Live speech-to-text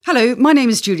Hello, my name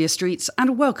is Julia Streets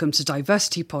and welcome to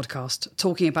Diversity Podcast,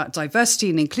 talking about diversity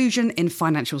and inclusion in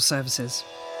financial services.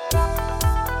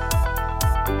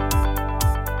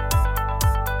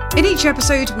 In each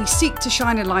episode, we seek to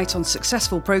shine a light on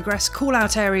successful progress, call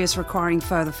out areas requiring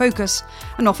further focus,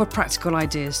 and offer practical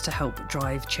ideas to help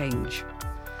drive change.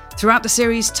 Throughout the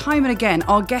series, time and again,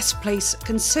 our guests place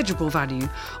considerable value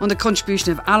on the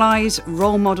contribution of allies,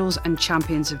 role models and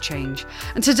champions of change.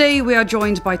 And today we are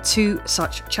joined by two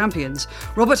such champions,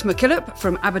 Robert McKillop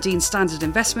from Aberdeen Standard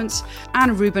Investments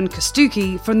and Ruben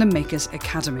Kostucki from the Makers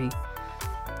Academy.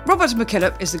 Robert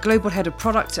McKillop is the Global Head of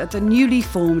Product at the newly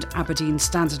formed Aberdeen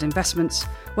Standard Investments,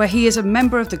 where he is a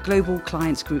member of the Global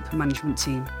Clients Group management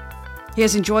team. He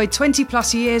has enjoyed 20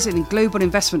 plus years in global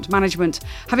investment management,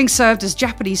 having served as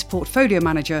Japanese portfolio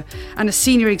manager and a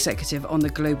senior executive on the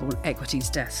global equities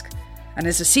desk. And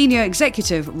as a senior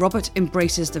executive, Robert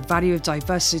embraces the Value of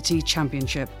Diversity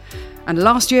Championship. And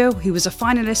last year, he was a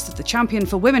finalist at the Champion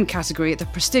for Women category at the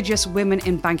prestigious Women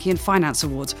in Banking and Finance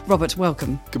Awards. Robert,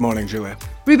 welcome. Good morning, Julia.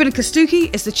 Ruben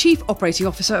Kostucki is the Chief Operating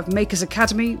Officer of Makers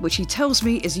Academy, which he tells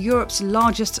me is Europe's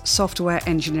largest software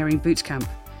engineering bootcamp.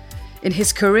 In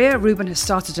his career, Ruben has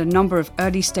started a number of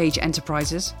early-stage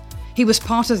enterprises. He was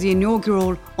part of the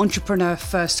inaugural Entrepreneur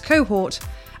First cohort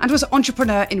and was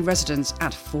Entrepreneur in Residence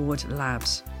at Forward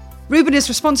Labs. Ruben is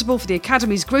responsible for the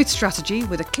Academy's growth strategy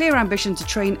with a clear ambition to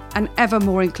train an ever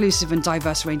more inclusive and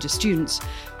diverse range of students,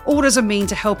 all as a mean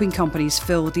to helping companies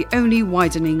fill the only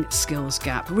widening skills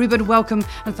gap. Ruben, welcome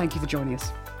and thank you for joining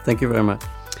us. Thank you very much.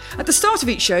 At the start of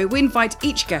each show, we invite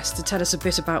each guest to tell us a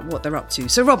bit about what they're up to.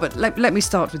 So, Robert, let me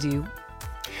start with you.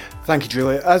 Thank you,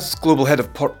 Julia. As Global Head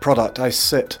of Product, I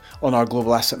sit on our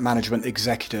Global Asset Management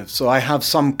Executive, so I have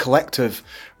some collective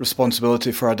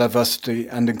responsibility for our diversity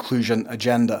and inclusion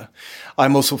agenda.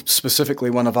 I'm also specifically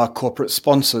one of our corporate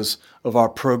sponsors of our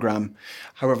program.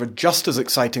 However, just as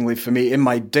excitingly for me, in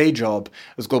my day job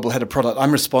as Global Head of Product,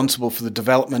 I'm responsible for the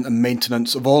development and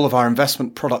maintenance of all of our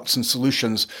investment products and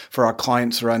solutions for our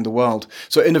clients around the world.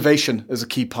 So innovation is a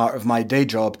key part of my day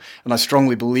job, and I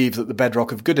strongly believe that the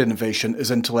bedrock of good innovation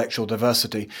is intellectual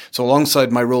diversity. So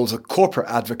alongside my role as a corporate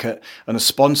advocate and a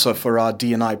sponsor for our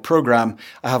D&I program,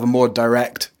 I have a more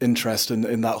direct interest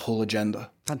in that whole agenda.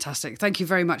 Fantastic. Thank you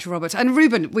very much, Robert. And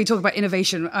Ruben, we talk about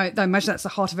innovation. I imagine that's the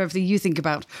heart of everything you think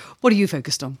about. What are you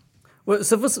focused on? Well,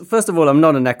 so first of all, I'm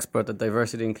not an expert at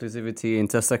diversity, inclusivity,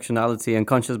 intersectionality, and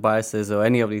conscious biases or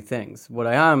any of these things. What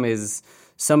I am is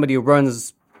somebody who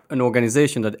runs an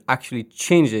organization that actually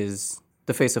changes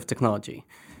the face of technology.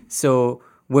 So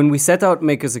when we set out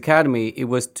Makers Academy, it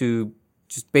was to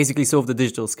just basically solve the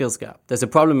digital skills gap. There's a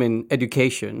problem in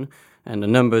education, and the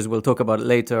numbers we'll talk about it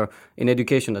later. In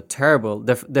education are terrible,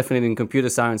 definitely in computer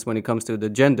science when it comes to the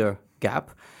gender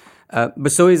gap.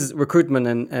 But so is recruitment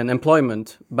and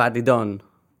employment badly done.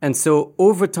 And so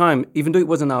over time, even though it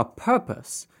wasn't our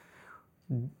purpose,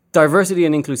 diversity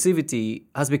and inclusivity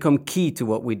has become key to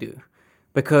what we do.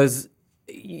 Because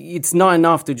it's not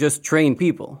enough to just train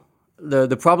people.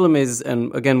 The problem is,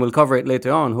 and again, we'll cover it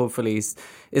later on, hopefully, is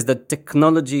that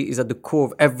technology is at the core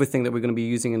of everything that we're going to be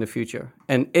using in the future.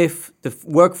 And if the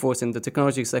workforce in the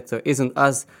technology sector isn't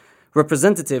as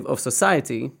representative of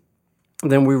society,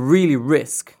 then we really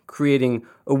risk creating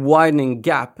a widening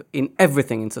gap in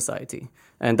everything in society.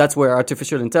 And that's where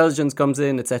artificial intelligence comes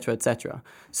in, et cetera, et cetera.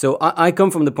 So I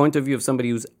come from the point of view of somebody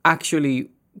who's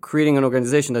actually creating an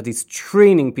organization that is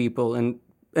training people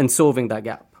and solving that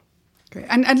gap. Great.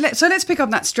 So let's pick up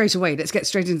that straight away. Let's get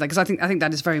straight into that because I think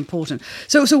that is very important.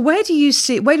 So where do you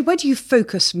see where do you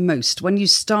focus most when you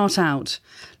start out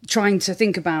trying to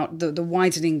think about the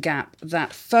widening gap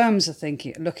that firms are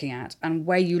looking at, and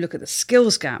where you look at the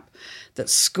skills gap that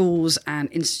schools and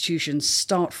institutions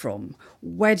start from?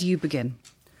 Where do you begin?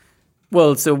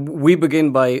 Well, so we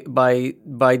begin by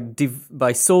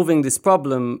solving this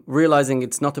problem, realizing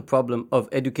it's not a problem of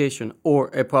education or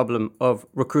a problem of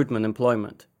recruitment,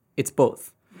 employment. It's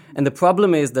both. And the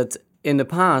problem is that in the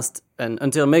past, and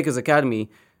until Makers Academy,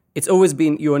 it's always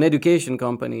been you're an education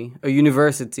company, a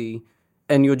university,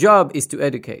 and your job is to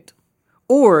educate.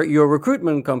 Or you're a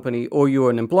recruitment company, or you're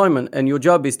an employment, and your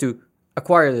job is to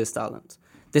acquire this talent.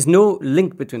 There's no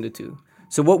link between the two.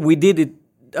 So what we did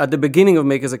at the beginning of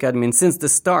Makers Academy, and since the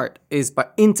start, is by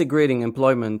integrating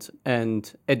employment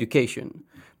and education.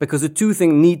 Because the two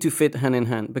things need to fit hand in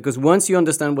hand. Because once you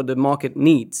understand what the market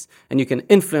needs, and you can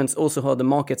influence also how the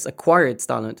markets acquire its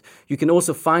talent, you can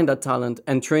also find that talent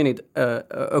and train it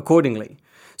accordingly.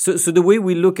 So the way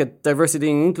we look at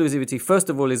diversity and inclusivity, first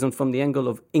of all, is from the angle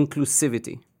of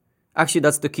inclusivity. Actually,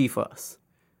 that's the key for us.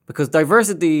 Because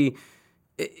diversity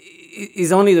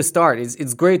is only the start.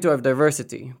 It's great to have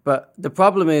diversity, but the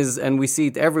problem is, and we see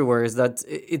it everywhere, is that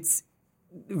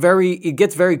it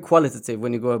gets very qualitative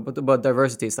when you go about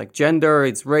diversity. It's like gender,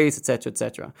 it's race, etc.,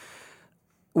 etc.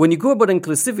 When you go about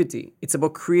inclusivity, it's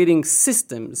about creating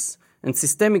systems and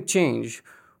systemic change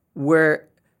where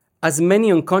as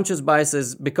many unconscious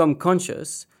biases become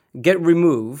conscious, get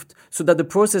removed, so that the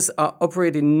process are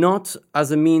operating not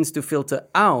as a means to filter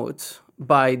out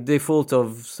by default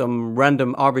of some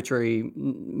random arbitrary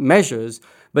measures,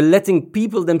 but letting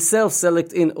people themselves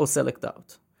select in or select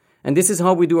out. And this is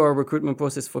how we do our recruitment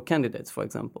process for candidates, for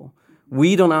example.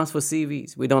 We don't ask for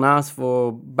CVs. We don't ask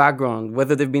for background,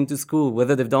 whether they've been to school,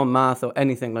 whether they've done math or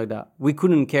anything like that. We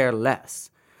couldn't care less.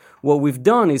 What we've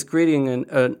done is creating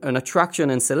an attraction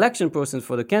and selection process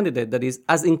for the candidate that is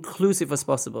as inclusive as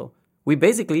possible. We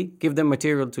basically give them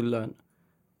material to learn.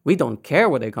 We don't care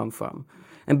where they come from.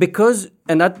 And it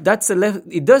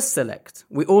does select.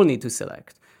 We all need to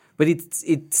select. But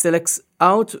it selects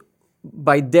out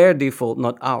by their default,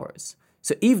 not ours.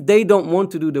 So if they don't want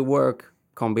to do the work,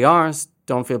 can't be ours,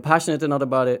 don't feel passionate enough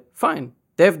about it, fine.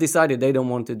 They've decided they don't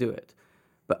want to do it.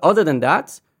 But other than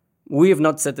that, we have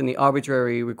not set any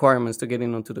arbitrary requirements to get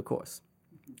in onto the course.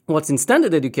 What's in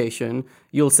standard education,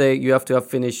 you'll say you have to have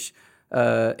finished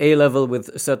A-level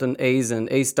with certain A's and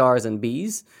A stars and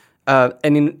B's.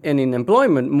 And in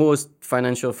employment, most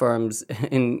financial firms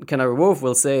in Canary Wharf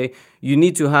will say you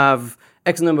need to have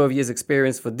X number of years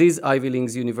experience for these Ivy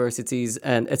League universities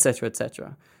and et cetera, et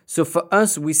cetera. So for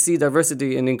us, we see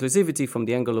diversity and inclusivity from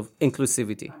the angle of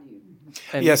inclusivity.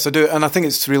 Yes, I do. And I think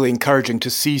it's really encouraging to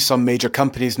see some major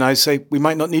companies now say we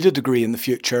might not need a degree in the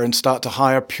future and start to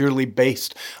hire purely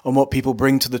based on what people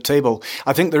bring to the table.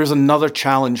 I think there is another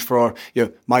challenge for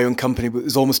my own company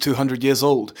is almost 200 years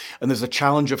old. And there's a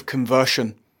challenge of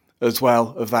conversion as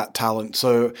well of that talent.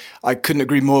 So I couldn't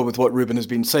agree more with what Ruben has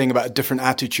been saying about a different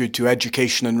attitude to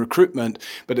education and recruitment,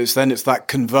 but it's that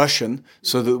conversion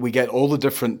so that we get all the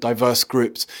different diverse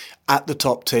groups at the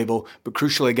top table. But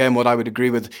crucially, again, what I would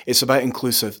agree with, it's about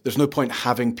inclusive. There's no point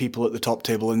having people at the top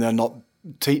table and they're not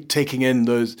taking in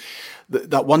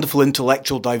that wonderful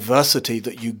intellectual diversity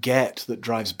that you get that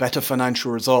drives better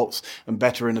financial results and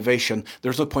better innovation.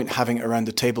 There's no point having it around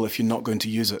the table if you're not going to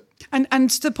use it. And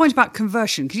to the point about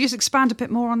conversion, could you just expand a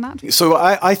bit more on that? So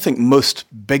I think most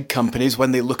big companies,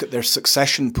 when they look at their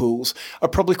succession pools, are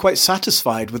probably quite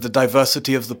satisfied with the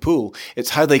diversity of the pool.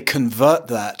 It's how they convert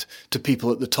that to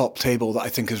people at the top table that I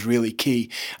think is really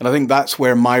key. And I think that's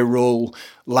where my role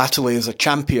latterly as a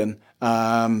champion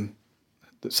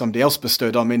that somebody else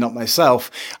bestowed on me, not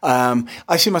myself.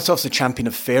 I see myself as a champion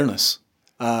of fairness.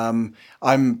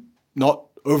 I'm not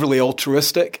overly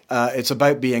altruistic. It's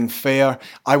about being fair.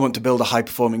 I want to build a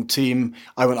high-performing team.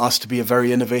 I want us to be a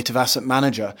very innovative asset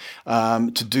manager.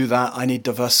 To do that, I need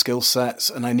diverse skill sets,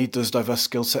 and I need those diverse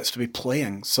skill sets to be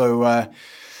playing. So,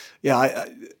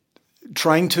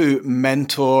 trying to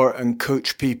mentor and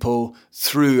coach people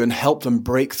through and help them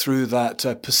break through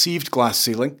that perceived glass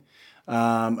ceiling,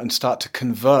 and start to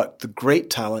convert the great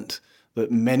talent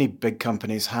that many big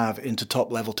companies have into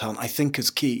top-level talent, I think is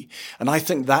key. And I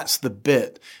think that's the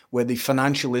bit where the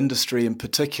financial industry in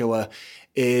particular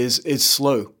is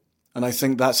slow. And I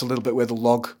think that's a little bit where the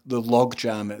log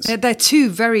jam is. They're two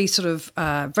very sort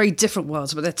of very different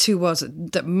worlds, but they're two worlds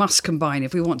that must combine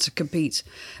if we want to compete,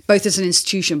 both as an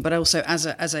institution, but also as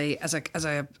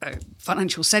a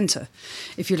financial centre,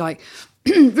 if you like.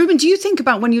 Ruben, do you think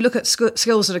about when you look at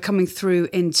skills that are coming through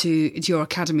into your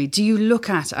academy, do you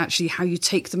look at actually how you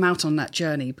take them out on that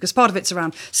journey? Because part of it's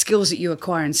around skills that you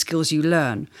acquire and skills you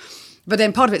learn. But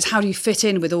then part of it's how do you fit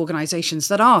in with organisations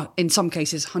that are, in some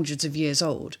cases, hundreds of years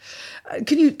old.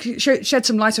 Can you shed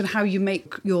some light on how you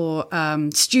make your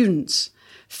students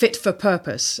fit for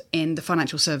purpose in the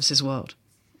financial services world?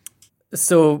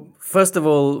 So, first of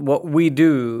all, what we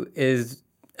do is,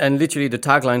 and literally the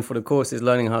tagline for the course is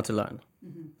learning how to learn.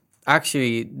 Mm-hmm.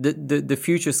 Actually, the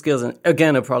future skills, and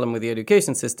again, a problem with the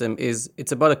education system is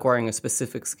it's about acquiring a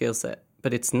specific skill set,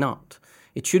 but it's not.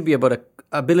 It should be about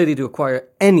ability to acquire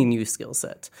any new skill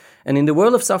set. And in the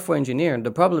world of software engineering,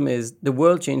 the problem is the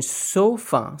world changed so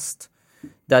fast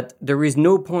that there is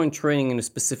no point training in a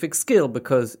specific skill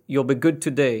because you'll be good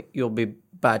today, you'll be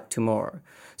bad tomorrow.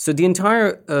 So the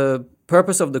entire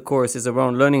purpose of the course is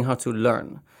around learning how to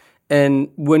learn. And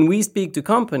when we speak to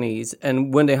companies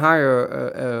and when they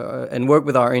hire and work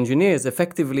with our engineers,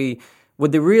 effectively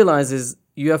what they realize is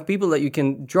you have people that you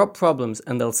can drop problems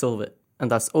and they'll solve it. And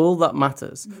that's all that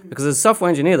matters. Mm-hmm. Because as a software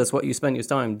engineer, that's what you spend your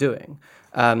time doing.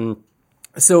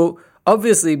 So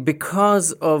obviously,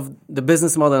 because of the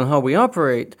business model and how we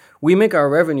operate, we make our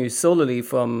revenue solely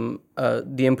from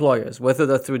the employers, whether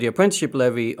that's through the apprenticeship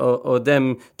levy or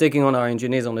them taking on our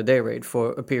engineers on a day rate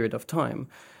for a period of time.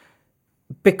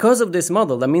 Because of this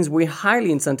model, that means we're highly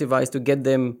incentivized to get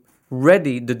them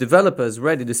ready, the developers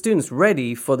ready, the students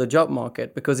ready for the job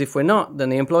market. Because if we're not, then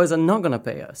the employers are not going to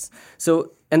pay us.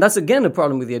 So, and that's again the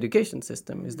problem with the education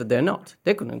system, is that they're not.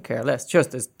 They couldn't care less.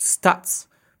 Just as stats.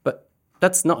 But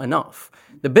that's not enough.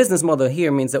 The business model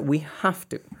here means that we have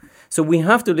to. So we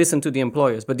have to listen to the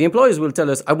employers. But the employers will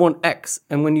tell us, I want X.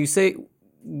 And when you say,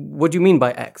 what do you mean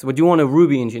by X? What do you want a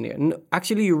Ruby engineer?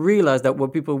 Actually, you realize that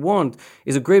what people want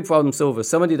is a great problem solver,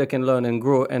 somebody that can learn and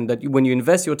grow, and that when you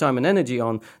invest your time and energy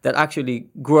on, that actually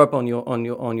grow up on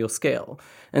your scale.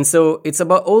 And so it's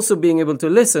about also being able to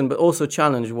listen, but also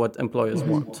challenge what employers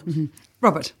want. Mm-hmm.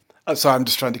 Robert. Sorry, I'm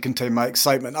just trying to contain my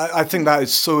excitement. I think that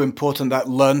is so important, that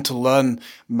learn to learn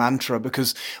mantra,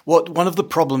 because one of the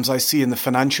problems I see in the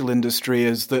financial industry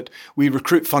is that we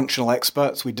recruit functional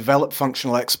experts, we develop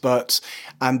functional experts,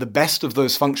 and the best of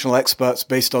those functional experts,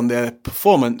 based on their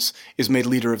performance, is made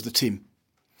leader of the team.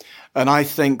 And I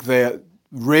think that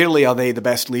rarely are they the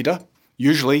best leader.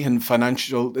 Usually in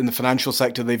the financial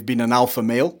sector, they've been an alpha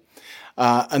male.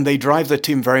 And they drive their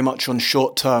team very much on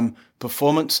short-term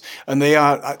performance. And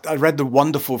I read the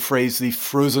wonderful phrase, the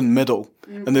frozen middle,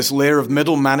 and this layer of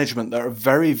middle management that are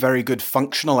very, very good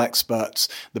functional experts,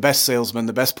 the best salesman,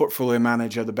 the best portfolio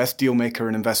manager, the best deal maker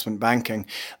in investment banking.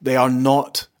 They are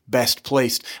not best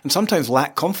placed and sometimes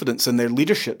lack confidence in their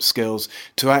leadership skills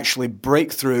to actually break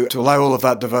through, to allow all of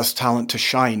that diverse talent to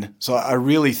shine. So I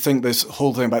really think this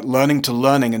whole thing about learning to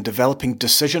learning and developing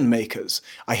decision makers.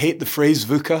 I hate the phrase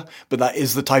VUCA, but that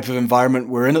is the type of environment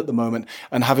we're in at the moment.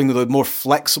 And having the more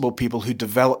flexible people who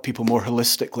develop people more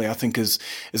holistically, I think is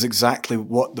exactly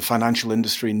what the financial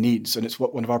industry needs. And it's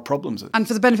what one of our problems is. And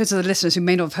for the benefit of the listeners who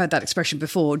may not have heard that expression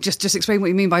before, just explain what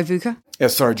you mean by VUCA. Yeah,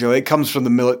 sorry, Julie. It comes from the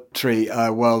military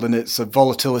world, and it's a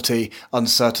volatility,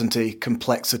 uncertainty,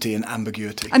 complexity, and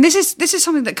ambiguity. And this is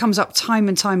something that comes up time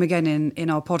and time again in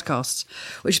our podcasts,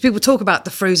 which people talk about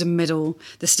the frozen middle,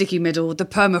 the sticky middle, the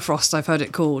permafrost, I've heard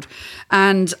it called.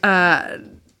 And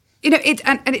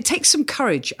it takes some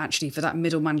courage actually for that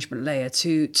middle management layer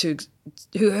to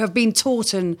who have been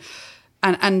taught and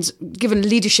given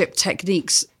leadership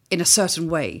techniques in a certain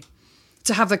way,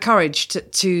 to have the courage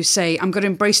to say, I'm going to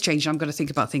embrace change and I'm going to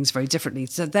think about things very differently.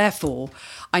 So therefore,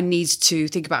 I need to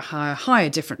think about how I hire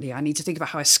differently. I need to think about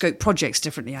how I scope projects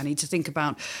differently. I need to think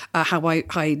about how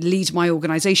I lead my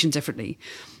organisation differently.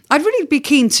 I'd really be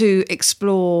keen to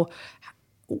explore,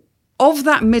 of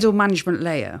that middle management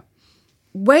layer,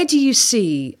 where do you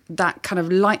see that kind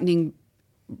of lightning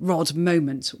rod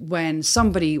moment when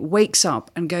somebody wakes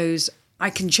up and goes, I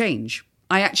can change?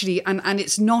 I actually, and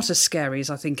it's not as scary as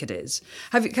I think it is.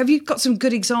 Have you got some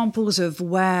good examples of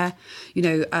where,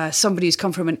 somebody who's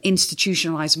come from an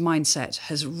institutionalized mindset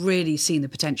has really seen the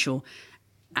potential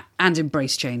and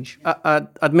embraced change?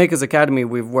 At Makers Academy,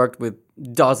 we've worked with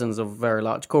dozens of very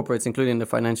large corporates, including the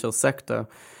financial sector.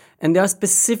 And there are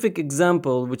specific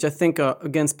examples, which I think are,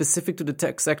 again, specific to the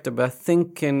tech sector, but I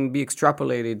think can be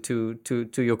extrapolated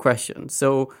to your question.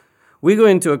 So we go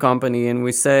into a company and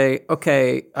we say,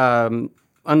 okay,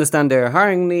 understand their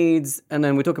hiring needs, and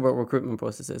then we talk about recruitment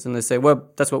processes. And they say, well,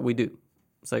 that's what we do.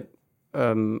 It's like,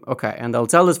 okay. And they'll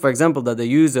tell us, for example, that they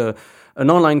use an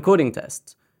online coding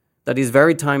test that is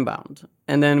very time-bound.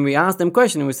 And then we ask them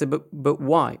questions and we say, but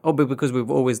why? Oh, but because we've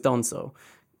always done so.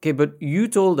 Okay, but you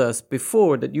told us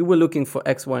before that you were looking for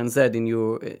X, Y, and Z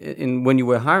in when you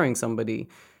were hiring somebody.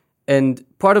 And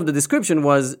part of the description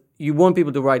was you want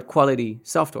people to write quality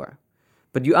software.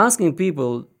 But you're asking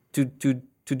people to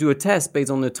do a test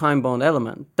based on a time-bound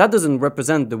element. That doesn't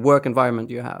represent the work environment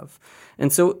you have.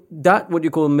 And so that, what you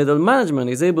call middle management,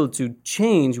 is able to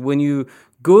change when you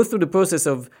go through the process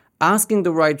of asking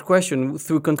the right question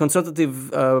through a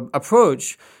consultative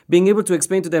approach, being able to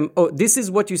explain to them, oh, this is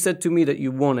what you said to me that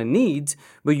you want and need,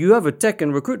 but you have a tech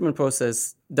and recruitment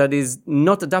process that is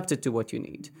not adapted to what you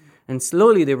need. And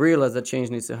slowly they realize that change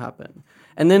needs to happen.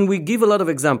 And then we give a lot of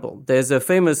example. There's a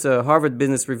famous Harvard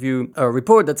Business Review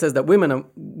report that says that women are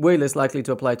way less likely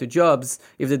to apply to jobs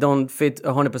if they don't fit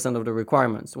 100% of the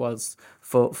requirements, whilst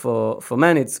for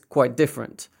men it's quite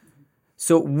different.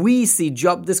 So we see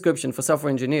job description for software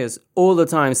engineers all the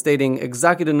time stating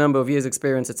exactly the number of years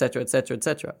experience, et cetera, et cetera, et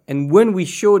cetera. And when we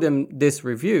show them this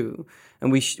review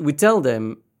and we tell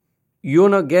them, you're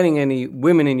not getting any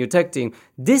women in your tech team,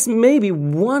 this may be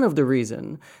one of the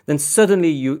reasons, then suddenly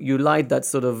you light that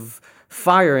sort of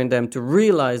fire in them to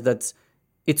realize that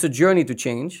it's a journey to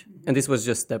change, and this was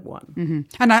just step one. Mm-hmm.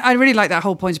 And I really like that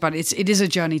whole point about it is a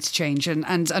journey to change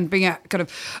and being a kind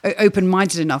of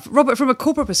open-minded enough. Robert, from a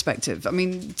corporate perspective, I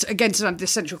mean, again, to the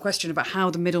central question about how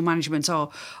the middle management are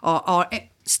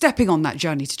stepping on that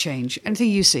journey to change. Anything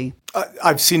you see?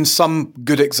 I've seen some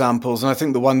good examples, and I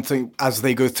think the one thing, as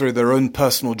they go through their own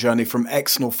personal journey from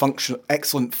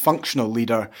excellent functional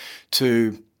leader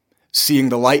to seeing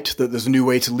the light that there's a new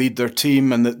way to lead their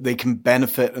team and that they can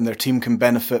benefit and their team can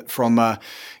benefit from a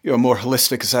more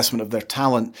holistic assessment of their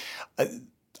talent.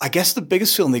 I guess the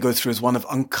biggest feeling they go through is one of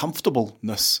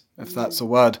uncomfortableness, if that's a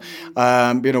word.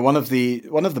 One of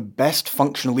the best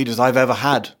functional leaders I've ever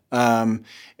had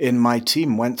in my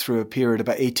team went through a period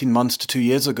about 18 months to 2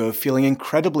 years ago, feeling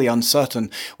incredibly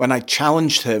uncertain when I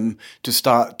challenged him to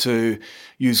start to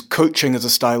use coaching as a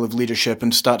style of leadership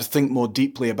and start to think more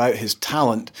deeply about his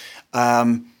talent.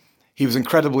 He was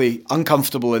incredibly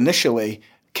uncomfortable initially,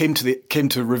 came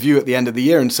to review at the end of the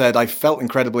year and said, I felt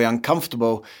incredibly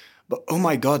uncomfortable, but oh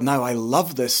my God, now I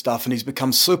love this stuff. And he's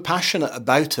become so passionate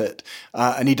about it.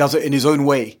 And he does it in his own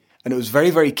way. And it was very,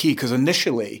 very key because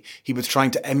initially he was trying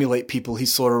to emulate people he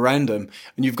saw around him.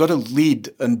 And you've got to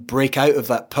lead and break out of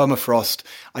that permafrost,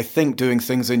 I think, doing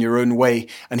things in your own way.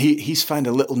 And he's found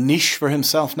a little niche for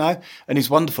himself now, and he's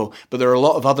wonderful. But there are a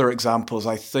lot of other examples,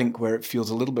 I think, where it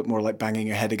feels a little bit more like banging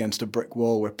your head against a brick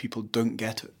wall where people don't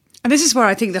get it. And this is where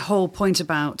I think the whole point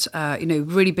about,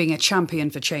 really being a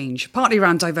champion for change, partly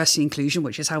around diversity and inclusion,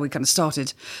 which is how we kind of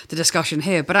started the discussion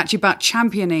here, but actually about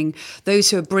championing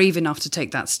those who are brave enough to take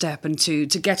that step and to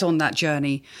get on that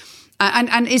journey.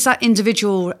 And is that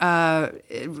individual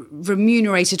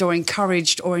remunerated or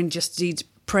encouraged or indeed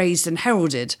praised and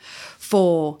heralded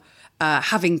for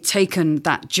having taken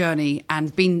that journey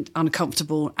and been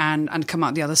uncomfortable and come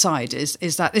out the other side? Is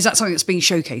that something that's being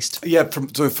showcased? Yeah,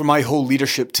 so for my whole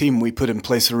leadership team, we put in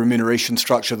place a remuneration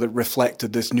structure that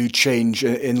reflected this new change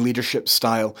in leadership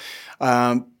style.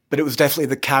 But it was definitely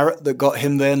the carrot that got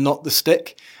him there, not the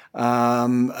stick.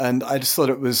 And I just thought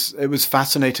it was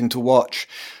fascinating to watch.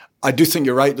 I do think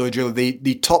you're right, though, Julia.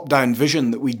 The top-down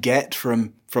vision that we get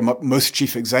from most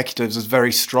chief executives is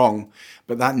very strong,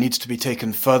 but that needs to be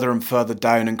taken further and further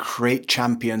down and create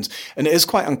champions. And it is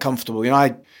quite uncomfortable.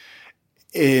 I,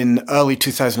 in early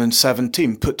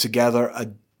 2017, put together a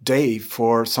day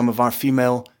for some of our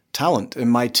female talent in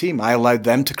my team. I allowed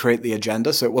them to create the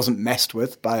agenda, so it wasn't messed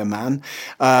with by a man.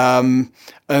 And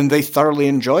they thoroughly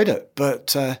enjoyed it.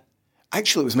 But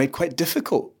actually, it was made quite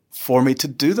difficult for me to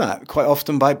do that, quite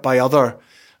often by other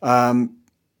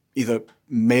either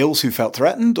males who felt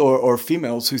threatened or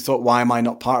females who thought, why am I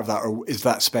not part of that? Or is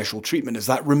that special treatment? Is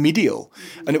that remedial?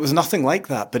 Mm-hmm. And it was nothing like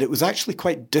that, but it was actually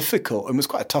quite difficult and was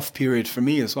quite a tough period for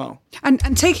me as well. And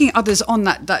taking others on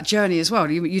that journey as well.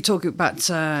 You talk about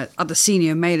other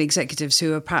senior male executives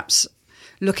who are perhaps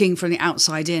looking from the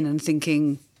outside in and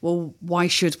thinking, well, why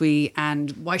should we?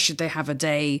 And why should they have a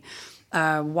day?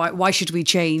 Why should we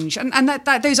change? And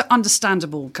that those are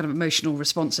understandable kind of emotional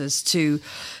responses to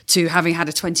having had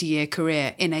a 20-year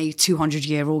career in a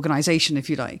 200-year organisation, if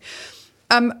you like.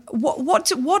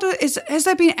 Has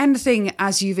there been anything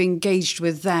as you've engaged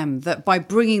with them that by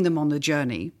bringing them on the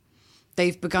journey,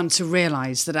 they've begun to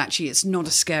realise that actually it's not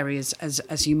as scary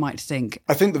as you might think?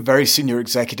 I think the very senior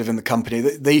executive in the company,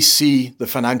 they see the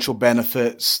financial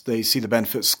benefits, they see the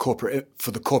benefits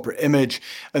for the corporate image,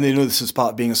 and they know this is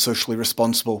part of being a socially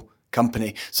responsible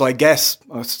company. So I guess,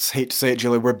 I hate to say it,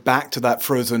 Julia, we're back to that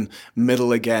frozen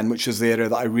middle again, which is the area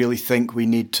that I really think we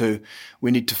need to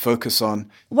focus on.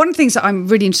 One of the things that I'm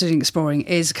really interested in exploring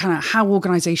is kind of how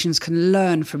organisations can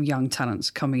learn from young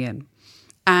talents coming in.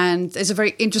 And there's a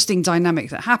very interesting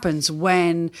dynamic that happens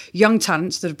when young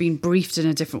talents that have been briefed in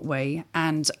a different way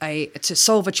and to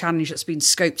solve a challenge that's been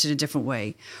scoped in a different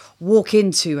way walk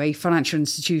into a financial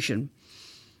institution.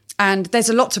 And there's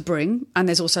a lot to bring and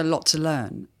there's also a lot to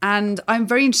learn. And I'm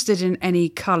very interested in any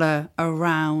colour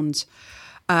around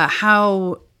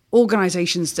how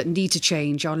organisations that need to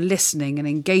change are listening and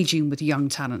engaging with young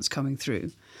talents coming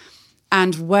through,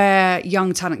 and where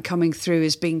young talent coming through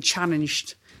is being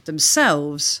challenged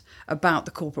themselves about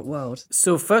the corporate world.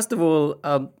 So first of all,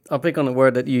 I'll pick on a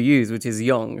word that you use, which is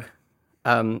young.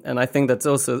 And I think that's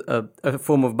also a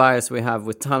form of bias we have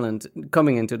with talent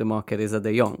coming into the market, is that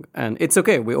they're young. And it's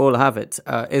okay, we all have it.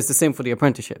 It's the same for the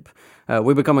apprenticeship.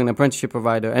 We're becoming an apprenticeship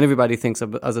provider, and everybody thinks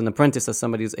of as an apprentice as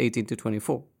somebody who's 18 to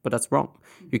 24. But that's wrong.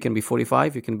 You can be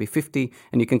 45, you can be 50,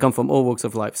 and you can come from all walks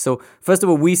of life. So first of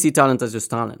all, we see talent as just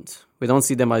talent. We don't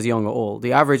see them as young or old.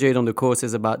 The average age on the course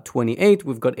is about 28.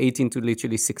 We've got 18 to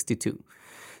literally 62.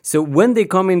 So when they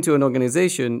come into an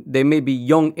organization, they may be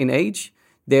young in age.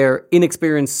 they're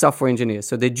inexperienced software engineers.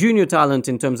 So they're junior talent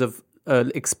in terms of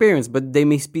experience, but they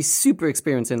may be super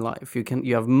experienced in life.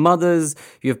 You have mothers,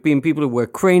 you have people who were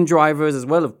crane drivers, as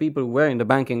well as people who were in the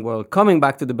banking world, coming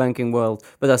back to the banking world,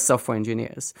 but as software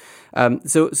engineers.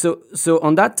 So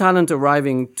on that talent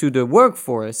arriving to the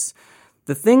workforce,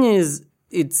 the thing is,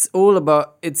 it's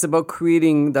about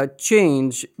creating that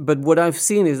change. But what I've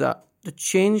seen is that the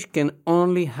change can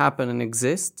only happen and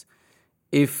exist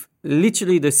if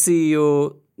literally the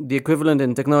CEO, the equivalent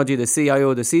in technology, the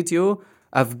CIO, the CTO,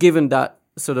 have given that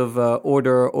sort of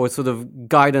order or sort of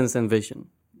guidance and vision.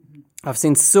 I've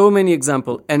seen so many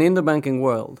examples, and in the banking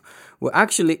world, where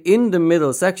actually in the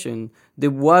middle section,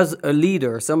 there was a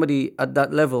leader, somebody at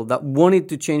that level that wanted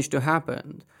to change to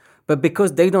happen, but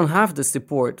because they don't have the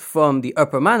support from the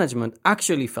upper management,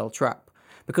 actually fell trap.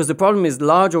 Because the problem is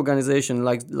large organizations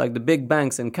like the big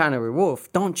banks and Canary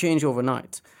Wharf don't change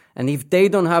overnight. And if they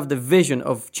don't have the vision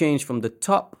of change from the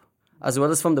top, as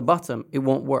well as from the bottom, it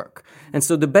won't work. And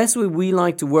so the best way we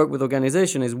like to work with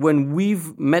organizations is when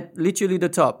we've met literally the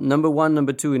top, number one,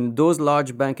 number two in those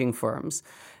large banking firms,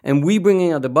 and we bring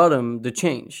in at the bottom the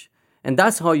change. And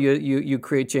that's how you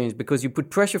create change, because you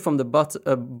put pressure from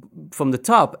the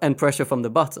top and pressure from the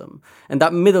bottom. And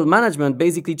that middle management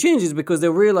basically changes because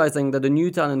they're realizing that the new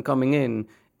talent coming in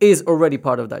is already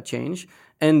part of that change.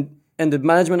 And the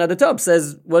management at the top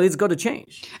says, well, it's got to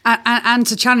change. And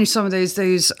to challenge some of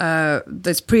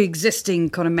those pre-existing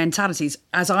kind of mentalities,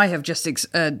 as I have just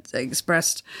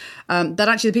expressed, that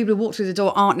actually the people who walk through the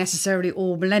door aren't necessarily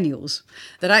all millennials.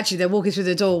 That actually they're walking through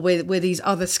the door with these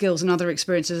other skills and other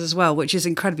experiences as well, which is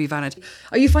incredibly valid.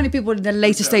 Are you finding people in the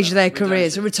later stage of their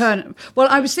careers return? Well,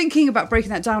 I was thinking about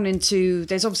breaking that down into,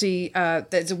 there's obviously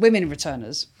there's women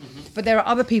returners, but there are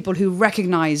other people who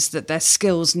recognise that their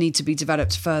skills need to be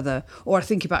developed further, or are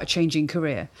thinking about a changing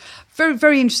career. Very,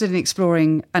 very interested in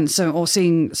exploring or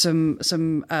seeing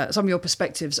some of your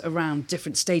perspectives around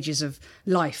different stages of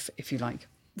life, if you like.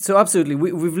 So absolutely,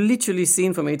 we've literally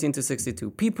seen from 18 to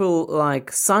 62 people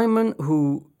like Simon,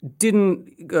 who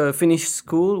didn't finish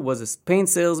school, was a paint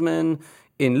salesman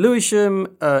in Lewisham,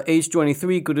 age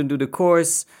 23, couldn't do the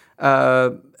course.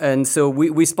 And so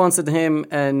we sponsored him,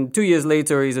 and 2 years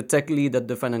later, he's a tech lead at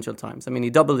the Financial Times. I mean, he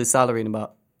doubled his salary in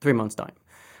about 3 months' time.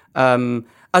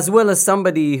 As well as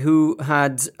somebody who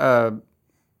had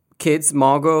kids,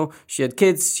 Margot. She had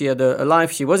kids, she had a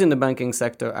life, she was in the banking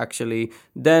sector actually,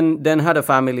 then had a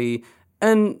family,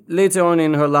 and later on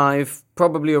in her life,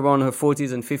 probably around her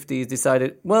 40s and 50s,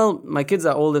 decided, well, my kids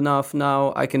are old enough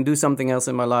now, I can do something else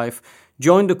in my life.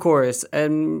 Joined the chorus,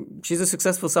 and she's a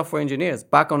successful software engineer,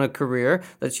 back on her career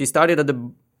that she started at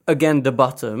the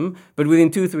bottom, but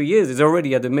within 2-3 years is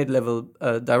already at the mid-level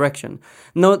direction.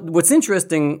 Now, what's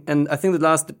interesting, and I think the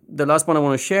last point I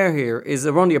want to share here, is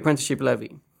around the apprenticeship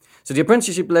levy. So the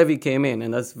apprenticeship levy came in,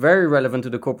 and that's very relevant to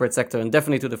the corporate sector and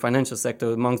definitely to the financial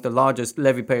sector, amongst the largest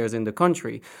levy payers in the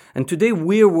country. And today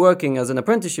we're working as an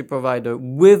apprenticeship provider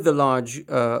with the large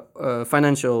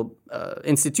financial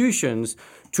institutions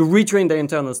to retrain their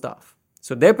internal staff.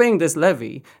 So they're paying this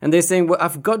levy, and they're saying, well,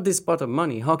 I've got this pot of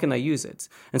money, how can I use it?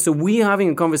 And so we're having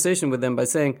a conversation with them by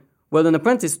saying, well, an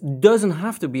apprentice doesn't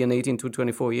have to be an 18 to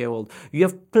 24-year-old. You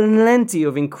have plenty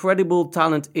of incredible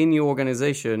talent in your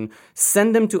organization.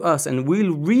 Send them to us, and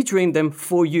we'll retrain them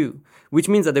for you, which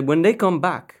means that when they come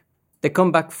back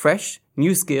fresh,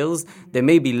 new skills. They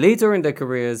may be later in their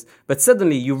careers, but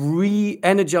suddenly you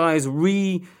re-energize,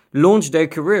 relaunch their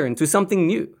career into something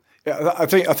new. Yeah, I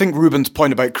think Ruben's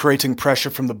point about creating pressure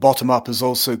from the bottom up is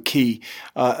also key,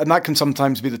 and that can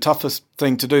sometimes be the toughest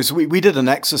thing to do. So we did an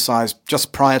exercise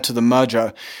just prior to the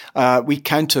merger. We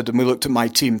counted and we looked at my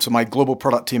team. So my global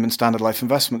product team in Standard Life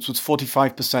Investments was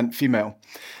 45% female,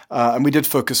 and we did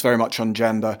focus very much on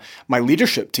gender. My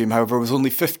leadership team, however, was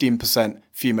only 15%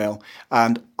 female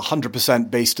and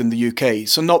 100% based in the UK.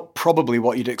 So not probably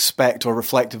what you'd expect or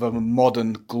reflective of a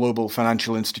modern global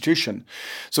financial institution.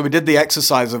 So we did the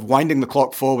exercise of winding the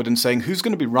clock forward and saying, who's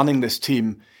going to be running this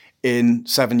team in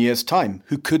 7 years' time?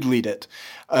 Who could lead it?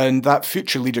 And that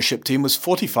future leadership team was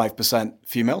 45%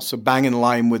 female, so bang in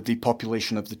line with the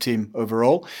population of the team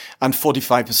overall, and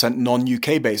 45%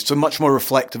 non-UK based, so much more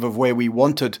reflective of where we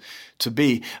wanted to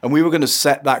be. And we were going to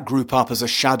set that group up as a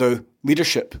shadow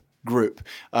leadership group.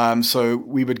 So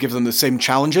we would give them the same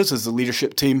challenges as the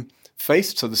leadership team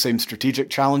faced, so the same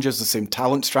strategic challenges, the same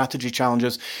talent strategy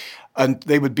challenges. And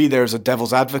they would be there as a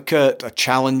devil's advocate, a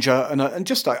challenger, and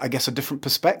just, I guess, a different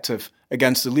perspective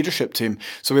against the leadership team.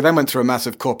 So we then went through a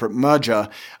massive corporate merger,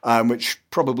 which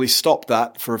probably stopped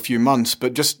that for a few months.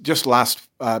 But just last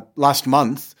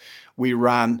month, we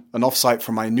ran an offsite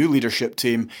for my new leadership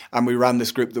team, and we ran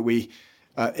this group that we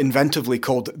inventively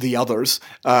called The Others,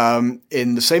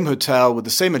 in the same hotel with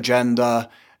the same agenda,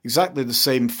 exactly the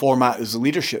same format as the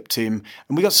leadership team.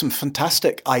 And we got some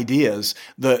fantastic ideas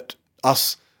that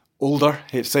us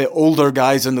older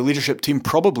guys in the leadership team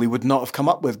probably would not have come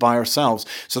up with by ourselves.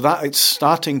 So that it's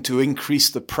starting to increase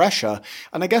the pressure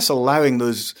and I guess allowing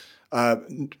those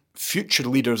future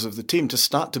leaders of the team to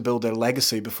start to build their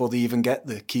legacy before they even get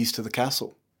the keys to the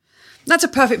castle. That's a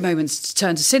perfect moment to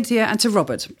turn to Cynthia and to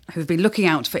Robert, who've been looking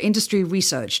out for industry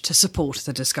research to support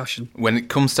the discussion. When it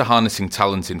comes to harnessing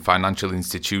talent in financial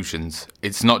institutions,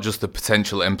 it's not just the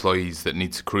potential employees that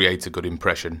need to create a good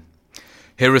impression.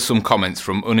 Here are some comments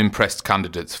from unimpressed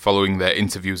candidates following their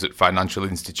interviews at financial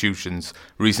institutions,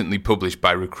 recently published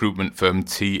by recruitment firm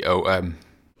TOM.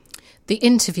 The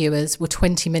interviewers were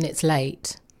 20 minutes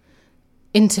late.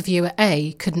 Interviewer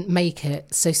A couldn't make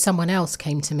it, so someone else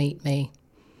came to meet me.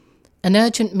 An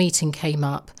urgent meeting came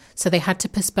up, so they had to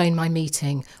postpone my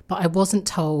meeting, but I wasn't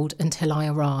told until I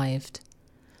arrived.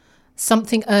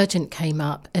 Something urgent came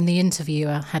up and the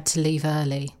interviewer had to leave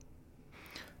early.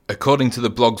 According to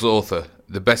the blog's author,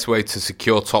 the best way to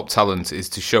secure top talent is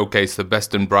to showcase the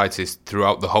best and brightest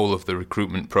throughout the whole of the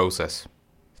recruitment process.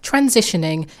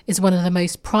 Transitioning is one of the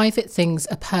most private things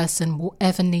a person will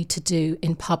ever need to do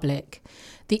in public.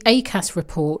 The ACAS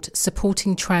report,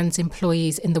 Supporting Trans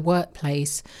Employees in the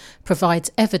Workplace,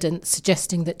 provides evidence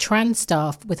suggesting that trans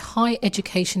staff with high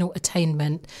educational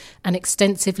attainment and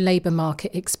extensive labour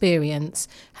market experience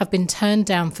have been turned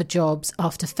down for jobs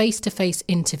after face-to-face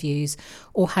interviews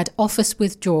or had offers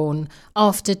withdrawn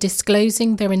after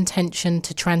disclosing their intention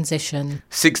to transition.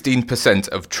 16%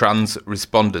 of trans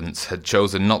respondents had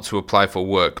chosen not to apply for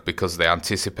work because they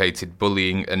anticipated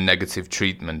bullying and negative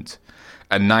treatment.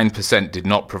 And 9% did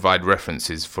not provide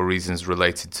references for reasons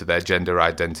related to their gender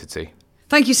identity.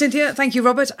 Thank you, Cynthia. Thank you,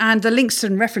 Robert. And the links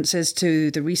and references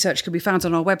to the research can be found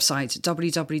on our website,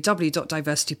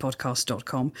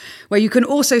 www.diversitypodcast.com, where you can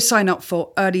also sign up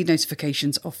for early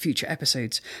notifications of future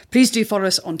episodes. Please do follow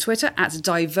us on Twitter at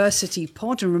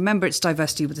DiversityPod. And remember, it's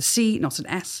diversity with a C, not an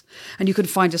S. And you can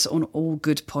find us on all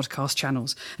good podcast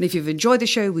channels. And if you've enjoyed the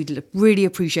show, we'd really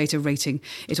appreciate a rating.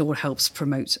 It all helps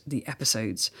promote the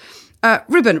episodes.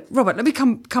 Robert, let me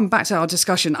come back to our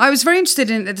discussion. I was very interested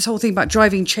in this whole thing about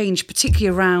driving change, particularly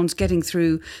around getting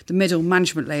through the middle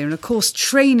management layer. And of course,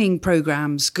 training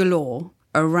programs galore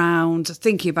around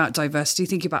thinking about diversity,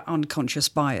 thinking about unconscious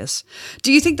bias.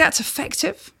 Do you think that's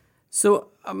effective? So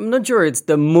I'm not sure it's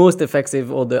the most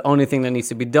effective or the only thing that needs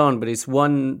to be done, but it's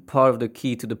one part of the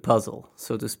key to the puzzle,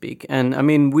 so to speak. And I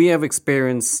mean, we have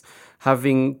experience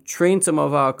having trained some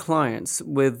of our clients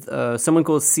with someone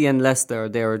called C.N. Lester.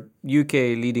 They're a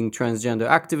UK leading transgender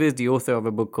activist, the author of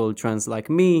a book called Trans Like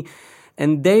Me.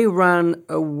 And they ran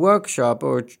a workshop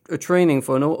or a training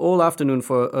for an all afternoon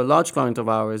for a large client of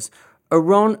ours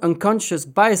around unconscious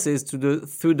biases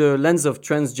through the lens of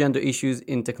transgender issues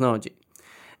in technology.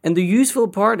 And the useful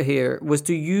part here was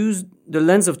to use the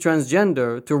lens of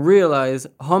transgender to realize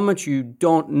how much you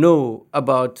don't know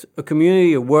about a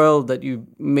community, a world that you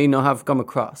may not have come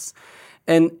across.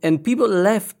 And people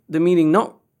left the meeting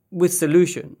not with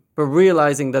solution, but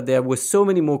realizing that there were so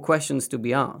many more questions to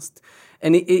be asked.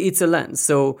 And it's a lens.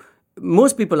 So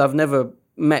most people have never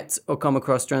met or come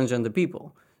across transgender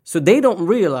people. So they don't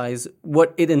realize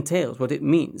what it entails, what it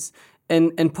means.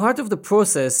 And part of the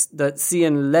process that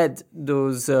CN led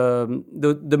those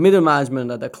the middle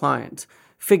management at the client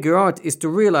figure out is to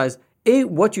realize, A,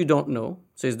 what you don't know.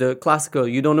 So it's the classical,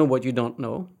 you don't know what you don't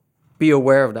know. Be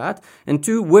aware of that. And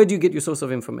 2, where do you get your source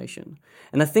of information?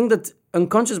 And I think that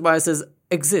unconscious biases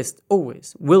exist,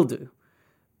 always, will do.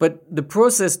 But the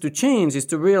process to change is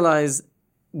to realize,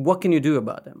 what can you do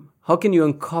about them? How can you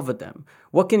uncover them?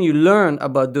 What can you learn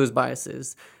about those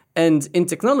biases? And in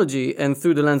technology and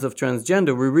through the lens of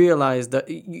transgender, we realize that,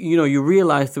 you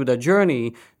realize through that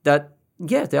journey that,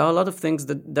 yeah, there are a lot of things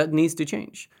that needs to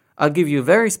change. I'll give you a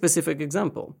very specific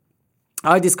example.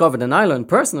 I discovered, and I learned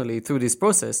personally through this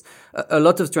process, a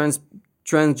lot of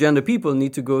transgender people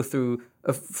need to go through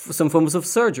some forms of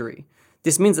surgery.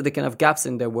 This means that they can have gaps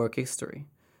in their work history.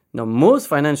 Now, most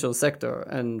financial sector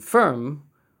and firm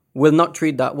will not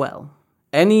treat that well.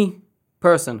 Any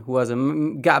person who has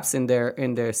gaps in their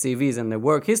CVs and their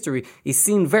work history is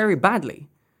seen very badly,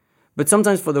 but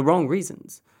sometimes for the wrong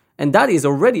reasons. And that is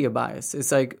already a bias.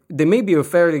 It's like there may be a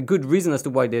fairly good reason as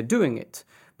to why they're doing it,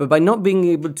 but by not being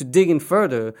able to dig in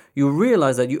further, you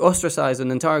realize that you ostracize an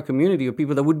entire community of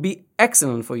people that would be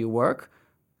excellent for your work,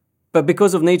 but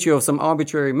because of nature of some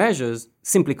arbitrary measures,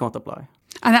 simply can't apply.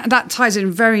 And that ties in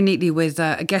very neatly with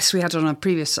a guest we had on a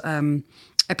previous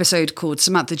episode called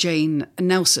Samantha Jane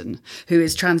Nelson, who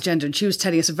is transgender, and she was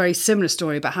telling us a very similar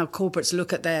story about how corporates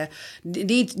look at their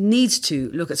needs to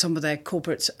look at some of their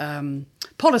corporate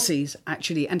policies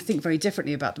actually and think very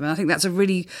differently about them. And I think that's a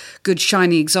really good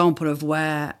shining example of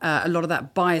where a lot of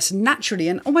that bias naturally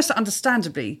and almost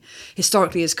understandably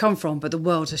historically has come from, but the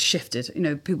world has shifted. You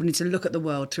know, people need to look at the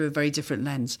world through a very different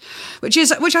lens, which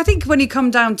I think when you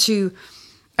come down to,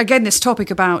 again, this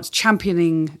topic about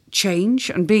championing change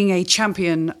and being a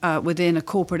champion within a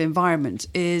corporate environment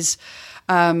is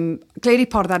clearly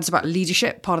part of that is about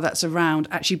leadership. Part of that's around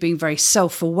actually being very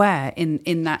self-aware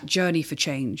in that journey for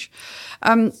change.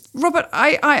 Robert,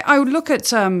 I would look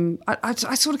at, I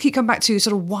sort of keep coming back to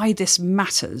sort of why this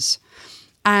matters.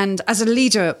 And as a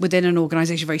leader within an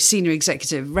organisation, very senior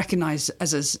executive, recognised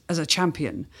as a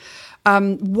champion,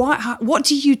 what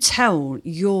do you tell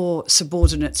your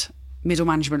subordinate middle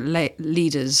management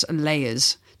leaders and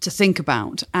layers to think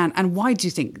about, and why do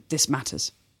you think this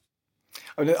matters?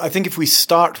 I think if we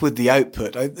start with the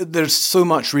output, there's so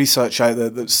much research out there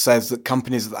that says that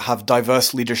companies that have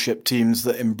diverse leadership teams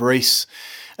that embrace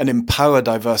and empower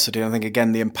diversity, and I think,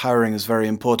 again, the empowering is very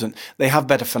important, they have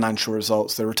better financial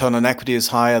results. Their return on equity is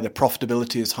higher, their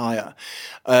profitability is higher.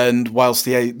 And whilst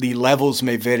the levels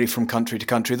may vary from country to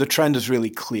country, the trend is really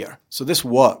clear. So this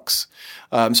works.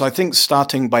 So I think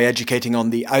starting by educating on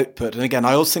the output, and again,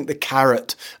 I always think the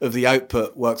carrot of the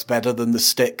output works better than the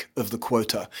stick of the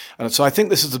quota. And so I think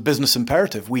this is a business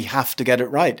imperative. We have to get it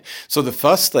right. So the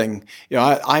first thing,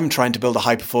 I'm trying to build a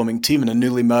high-performing team in a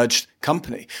newly merged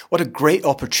company. What a great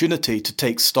opportunity to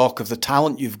take stock of the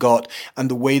talent you've got and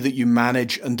the way that you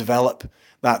manage and develop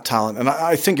that talent. And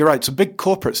I think you're right. So big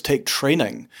corporates take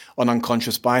training on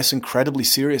unconscious bias incredibly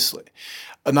seriously.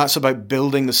 And that's about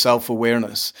building the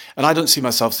self-awareness. And I don't see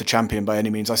myself as a champion by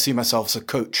any means. I see myself as a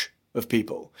coach of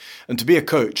people. And to be a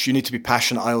coach, you need to be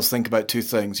passionate. I always think about two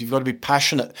things. You've got to be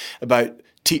passionate about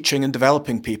teaching and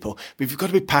developing people, but you've got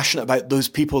to be passionate about those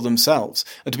people themselves.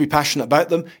 And to be passionate about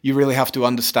them, you really have to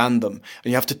understand them.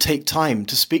 And you have to take time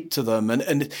to speak to them.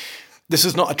 And this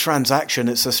is not a transaction.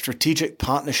 It's a strategic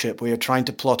partnership where you're trying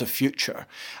to plot a future.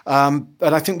 And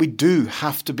I think we do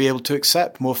have to be able to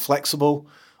accept more flexible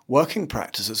working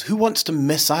practices. Who wants to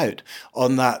miss out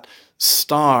on that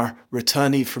star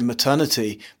returnee from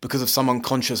maternity because of some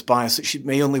unconscious bias that she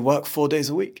may only work 4 days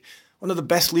a week? One of the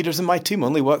best leaders in my team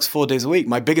only works 4 days a week.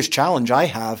 My biggest challenge I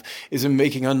have is in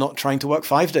making her not trying to work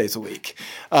 5 days a week.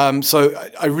 So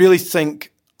I really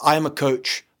think I am a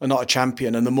coach and not a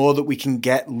champion. And the more that we can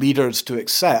get leaders to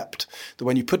accept that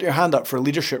when you put your hand up for a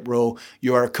leadership role,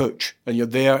 you are a coach and you're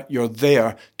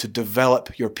there to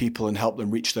develop your people and help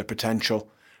them reach their potential,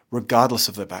 regardless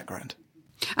of their background.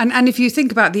 And if you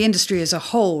think about the industry as a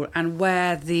whole and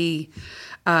where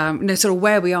sort of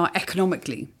where we are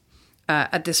economically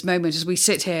at this moment, as we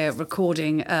sit here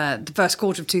recording the first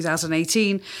quarter of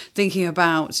 2018, thinking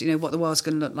about what the world's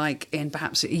going to look like in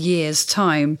perhaps a year's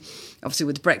time, obviously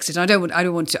with Brexit. I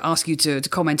don't want to ask you to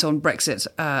comment on Brexit.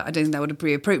 I don't think that would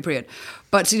be appropriate.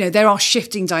 But there are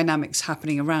shifting dynamics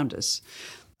happening around us.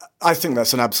 I think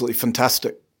that's an absolutely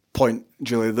fantastic point,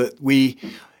 Julia, that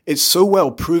it's so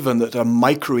well proven that at a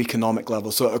microeconomic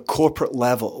level, so at a corporate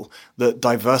level, that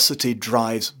diversity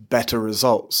drives better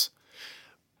results.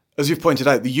 As you've pointed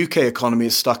out, the UK economy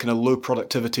is stuck in a low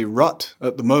productivity rut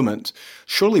at the moment.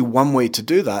 Surely one way to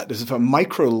do that is if at a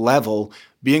micro level,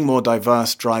 being more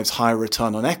diverse drives higher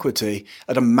return on equity.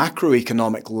 At a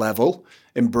macroeconomic level,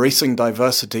 embracing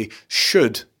diversity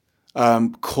should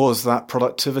cause that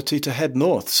productivity to head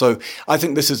north. So I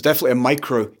think this is definitely a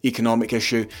microeconomic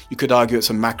issue. You could argue it's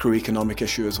a macroeconomic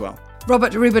issue as well.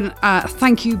 Robert, Ruben,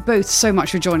 thank you both so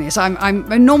much for joining us. I'm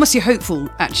enormously hopeful,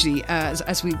 actually,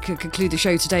 as we conclude the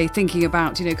show today, thinking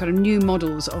about kind of new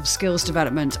models of skills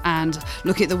development and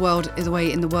looking at the world, the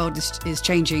way the world is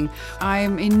changing. I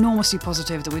am enormously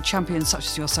positive that with champions such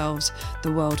as yourselves,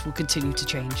 the world will continue to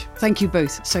change. Thank you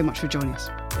both so much for joining us.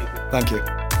 Thank you.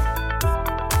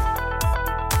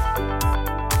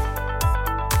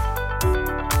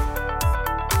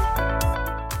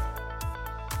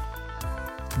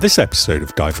 This episode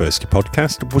of Diversity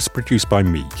Podcast was produced by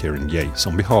me, Kieran Yates,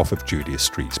 on behalf of Julia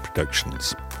Streets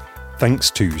Productions.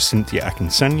 Thanks to Cynthia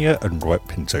Akinsanya and Robert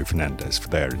Pinto Fernandez for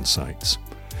their insights.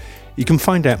 You can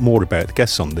find out more about the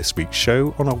guests on this week's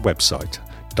show on our website,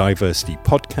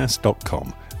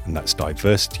 diversitypodcast.com, and that's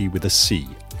diversity with a C,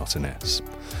 not an S.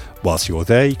 Whilst you're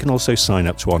there, you can also sign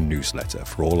up to our newsletter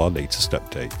for all our latest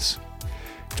updates.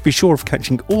 To be sure of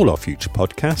catching all our future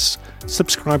podcasts,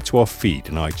 subscribe to our feed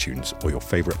in iTunes or your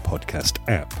favourite podcast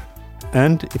app.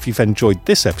 And if you've enjoyed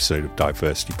this episode of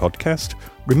Diversity Podcast,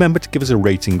 remember to give us a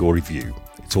rating or review.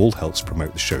 It all helps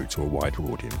promote the show to a wider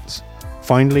audience.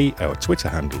 Finally, our Twitter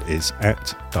handle is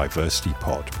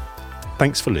 @DiversityPod.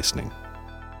 Thanks for listening.